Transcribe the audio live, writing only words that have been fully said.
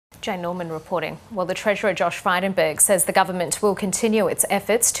Jane Norman reporting. Well, the Treasurer Josh Frydenberg says the government will continue its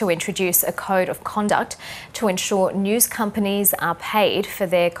efforts to introduce a code of conduct to ensure news companies are paid for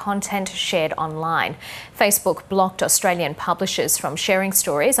their content shared online. Facebook blocked Australian publishers from sharing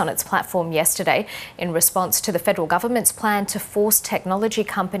stories on its platform yesterday in response to the federal government's plan to force technology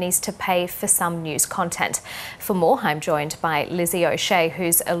companies to pay for some news content. For more, I'm joined by Lizzie O'Shea,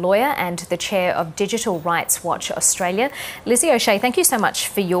 who's a lawyer and the chair of Digital Rights Watch Australia. Lizzie O'Shea, thank you so much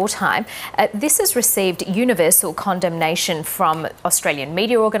for your time. This has received universal condemnation from Australian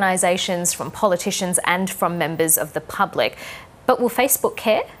media organisations, from politicians and from members of the public. But will Facebook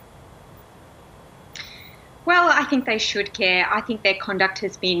care? Well, I think they should care. I think their conduct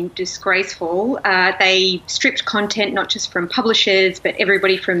has been disgraceful. They stripped content not just from publishers, but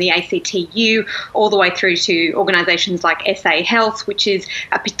everybody from the ACTU all the way through to organisations like SA Health, which is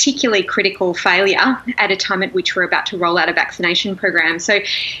a particularly critical failure at a time at which we're about to roll out a vaccination program. So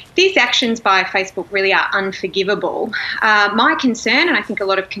these actions by Facebook really are unforgivable. My concern, and I think a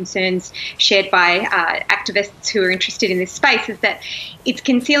lot of concerns shared by activists who are interested in this space, is that it's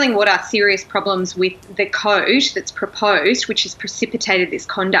concealing what are serious problems with the code that's proposed, which has precipitated this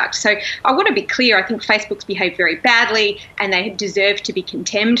conduct. So I want to be clear, I think Facebook's behaved very badly and they deserve to be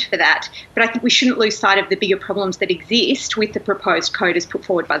condemned for that. But I think we shouldn't lose sight of the bigger problems that exist with the proposed code as put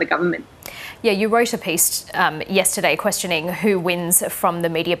forward by the government. Yeah, you wrote a piece yesterday questioning who wins from the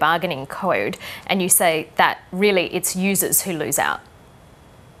media bargaining code, and you say that really it's users who lose out.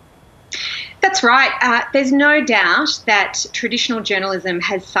 That's right. There's no doubt that traditional journalism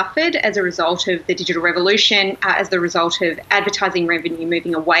has suffered as a result of the digital revolution, as the result of advertising revenue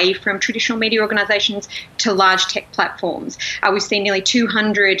moving away from traditional media organisations to large tech platforms. We've seen nearly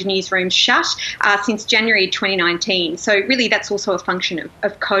 200 newsrooms shut since January 2019. So really that's also a function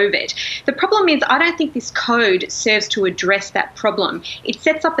of COVID. The problem is I don't think this code serves to address that problem. It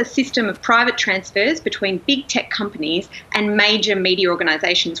sets up a system of private transfers between big tech companies and major media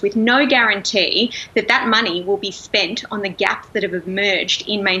organisations with no guarantee that that money will be spent on the gaps that have emerged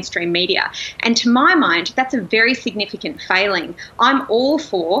in mainstream media. And to my mind, that's a very significant failing. I'm all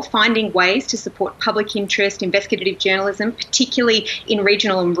for finding ways to support public interest, investigative journalism, particularly in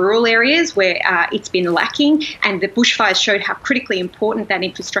regional and rural areas where it's been lacking, and the bushfires showed how critically important that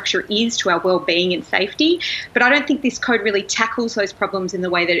infrastructure is to our well-being and safety. But I don't think this code really tackles those problems in the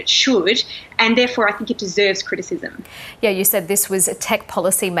way that it should, and therefore I think it deserves criticism. Yeah, you said this was tech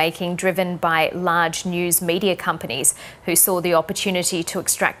policy making driven by large news media companies who saw the opportunity to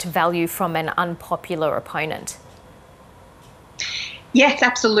extract value from an unpopular opponent. Yes,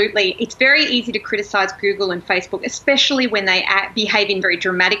 absolutely. It's very easy to criticise Google and Facebook, especially when they behave in very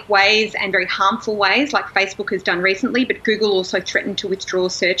dramatic ways and very harmful ways, like Facebook has done recently, but Google also threatened to withdraw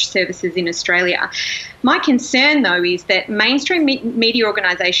search services in Australia. My concern, though, is that mainstream media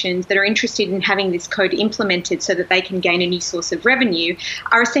organisations that are interested in having this code implemented so that they can gain a new source of revenue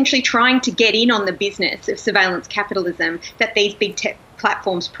are essentially trying to get in on the business of surveillance capitalism that these big tech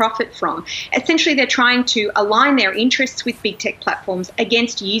platforms profit from. Essentially, they're trying to align their interests with big tech platforms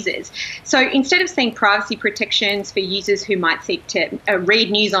against users. So instead of seeing privacy protections for users who might seek to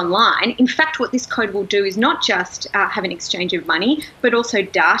read news online, in fact, what this code will do is not just have an exchange of money, but also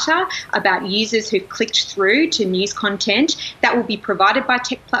data about users who've clicked through to news content that will be provided by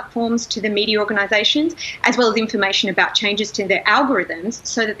tech platforms to the media organisations, as well as information about changes to their algorithms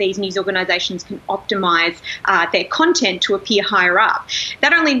so that these news organisations can optimise their content to appear higher up.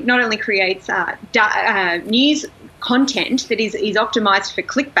 That not only creates news content that is optimised for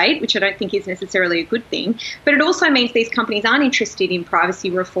clickbait, which I don't think is necessarily a good thing, but it also means these companies aren't interested in privacy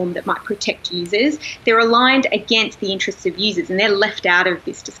reform that might protect users. They're aligned against the interests of users and they're left out of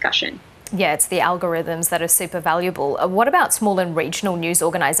this discussion. Yeah, it's the algorithms that are super valuable. What about small and regional news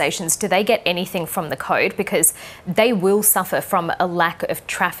organisations? Do they get anything from the code? Because they will suffer from a lack of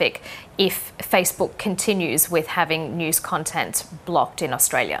traffic if Facebook continues with having news content blocked in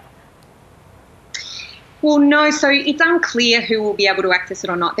Australia. Well, no, so it's unclear who will be able to access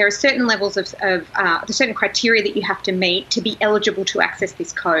it or not. There are certain levels of certain criteria that you have to meet to be eligible to access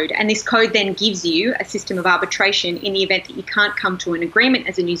this code. And this code then gives you a system of arbitration in the event that you can't come to an agreement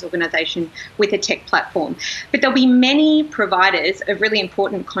as a news organisation with a tech platform. But there'll be many providers of really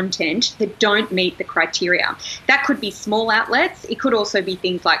important content that don't meet the criteria. That could be small outlets. It could also be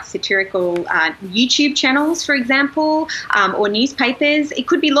things like satirical YouTube channels, for example, or newspapers. It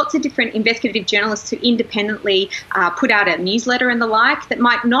could be lots of different investigative journalists who independently independently put out a newsletter and the like that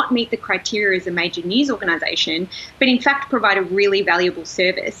might not meet the criteria as a major news organisation, but in fact provide a really valuable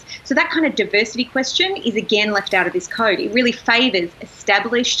service. So that kind of diversity question is again left out of this code. It really favours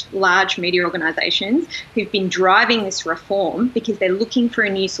established large media organisations who've been driving this reform because they're looking for a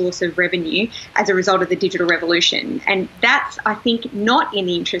new source of revenue as a result of the digital revolution. And that's, I think, not in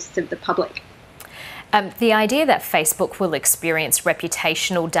the interests of the public. The idea that Facebook will experience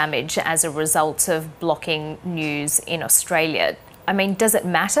reputational damage as a result of blocking news in Australia, I mean, does it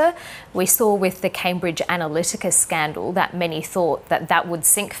matter? We saw with the Cambridge Analytica scandal that many thought that that would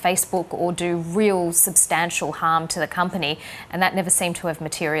sink Facebook or do real substantial harm to the company, and that never seemed to have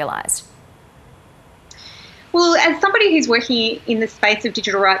materialised. Well, as somebody who's working in the space of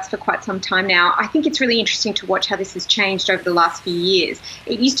digital rights for quite some time now, I think it's really interesting to watch how this has changed over the last few years.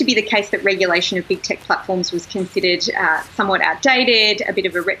 It used to be the case that regulation of big tech platforms was considered somewhat outdated, a bit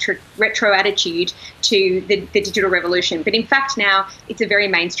of a retro attitude to the digital revolution. But in fact, now it's a very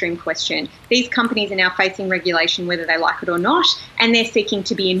mainstream question. These companies are now facing regulation whether they like it or not, and they're seeking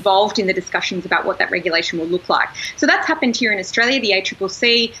to be involved in the discussions about what that regulation will look like. So that's happened here in Australia. The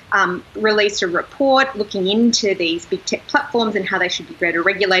ACCC released a report looking into these big tech platforms and how they should be better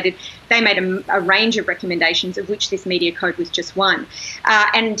regulated. They made a range of recommendations, of which this media code was just one.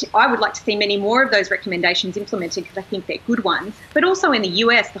 And I would like to see many more of those recommendations implemented because I think they're good ones. But also in the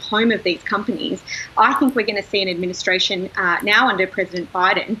US, the home of these companies, I think we're going to see an administration now under President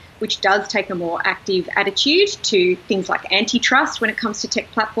Biden, which does take a more active attitude to things like antitrust when it comes to tech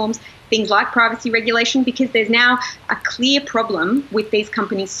platforms, things like privacy regulation, because there's now a clear problem with these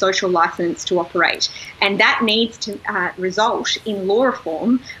companies' social license to operate. And that needs to result in law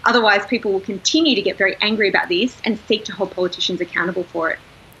reform. Otherwise, people will continue to get very angry about this and seek to hold politicians accountable for it.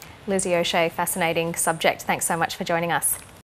 Lizzie O'Shea, fascinating subject. Thanks so much for joining us.